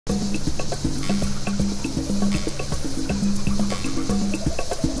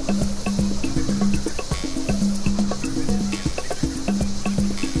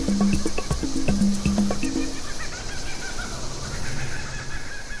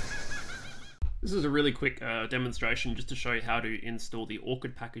This is a really quick demonstration just to show you how to install the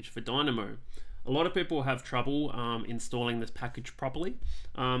Orchid package for Dynamo. A lot of people have trouble installing this package properly,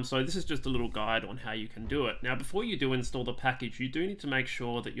 so this is just a little guide on how you can do it. Now, before you do install the package, you do need to make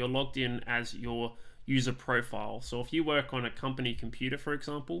sure that you're logged in as your user profile. So if you work on a company computer, for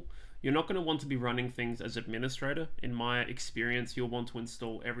example, you're not going to want to be running things as administrator. In my experience, you'll want to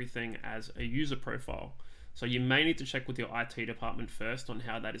install everything as a user profile. So you may need to check with your IT department first on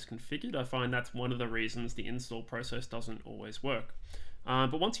how that is configured. I find that's one of the reasons the install process doesn't always work.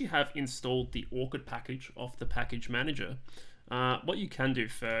 But once you have installed the Orchid package off the package manager, what you can do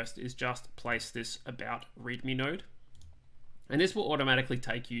first is just place this about README node. And this will automatically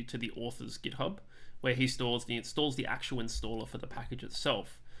take you to the author's GitHub, where he installs the actual installer for the package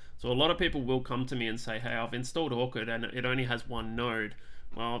itself. So a lot of people will come to me and say, hey, I've installed Orchid and it only has one node.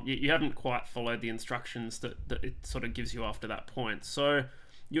 Well, you haven't quite followed the instructions that it sort of gives you after that point. So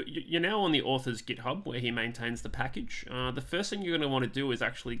you're now on the author's GitHub where he maintains the package. The first thing you're going to want to do is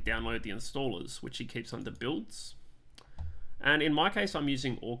actually download the installers, which he keeps under builds. And in my case, I'm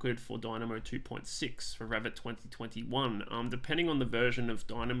using Orchid for Dynamo 2.6 for Revit 2021. Depending on the version of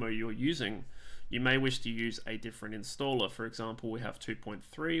Dynamo you're using, you may wish to use a different installer. For example, we have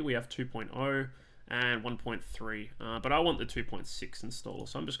 2.3, we have 2.0, and 1.3, but I want the 2.6 installer,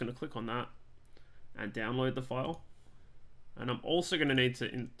 so I'm just going to click on that and download the file. And I'm also going to need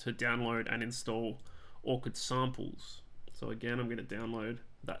to download and install Orchid samples. So again, I'm going to download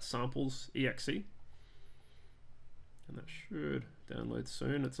that samples exe, and that should download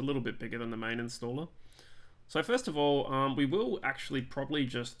soon. It's a little bit bigger than the main installer. So first of all, we will actually probably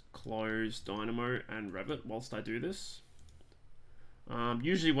just close Dynamo and Revit whilst I do this.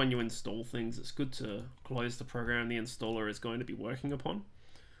 Usually when you install things, it's good to close the program the installer is going to be working upon.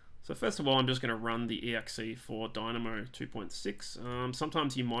 So first of all, I'm just going to run the exe for Dynamo 2.6.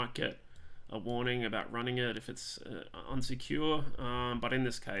 Sometimes you might get a warning about running it if it's unsecure, but in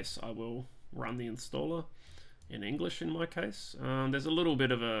this case, I will run the installer in English in my case. There's a little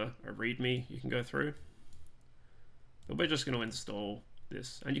bit of a README you can go through, but we're just going to install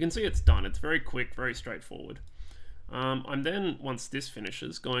this. And you can see it's done. It's very quick, very straightforward. I'm then, once this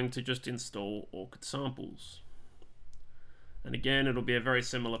finishes, going to just install Orchid samples. And again, it'll be a very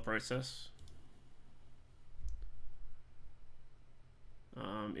similar process.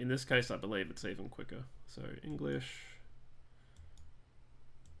 In this case, I believe it's even quicker. So English.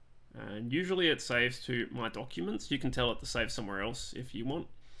 And usually it saves to my documents. You can tell it to save somewhere else if you want.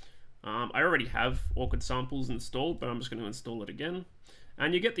 I already have Orchid samples installed, but I'm just going to install it again.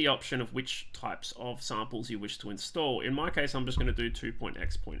 And you get the option of which types of samples you wish to install. In my case, I'm just going to do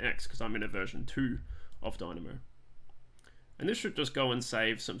 2.x.x because I'm in a version 2 of Dynamo. And this should just go and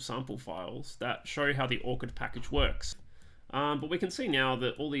save some sample files that show how the Orchid package works. But we can see now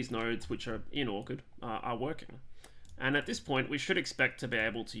that all these nodes which are in Orchid are working. And at this point, we should expect to be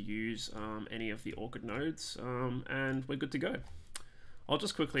able to use any of the Orchid nodes, and we're good to go. I'll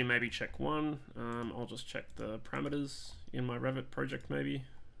just quickly maybe check one. I'll just check the parameters in my Revit project maybe.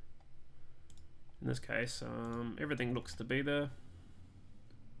 In this case, everything looks to be there.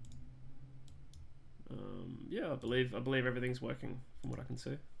 Yeah, I believe everything's working from what I can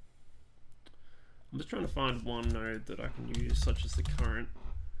see. I'm just trying to find one node that I can use, such as the current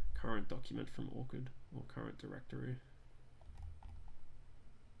document from Orchid or current directory.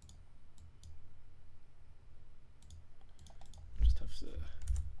 Just have to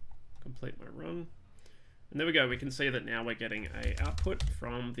complete my run. And there we go, we can see that now we're getting a output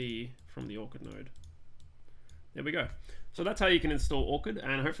from the Orchid node. There we go. So that's how you can install Orchid,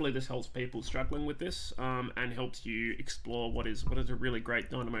 and hopefully this helps people struggling with this and helps you explore what is a really great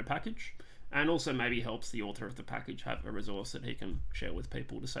Dynamo package, and also maybe helps the author of the package have a resource that he can share with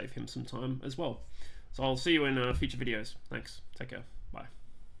people to save him some time as well. So I'll see you in future videos. Thanks. Take care. Bye.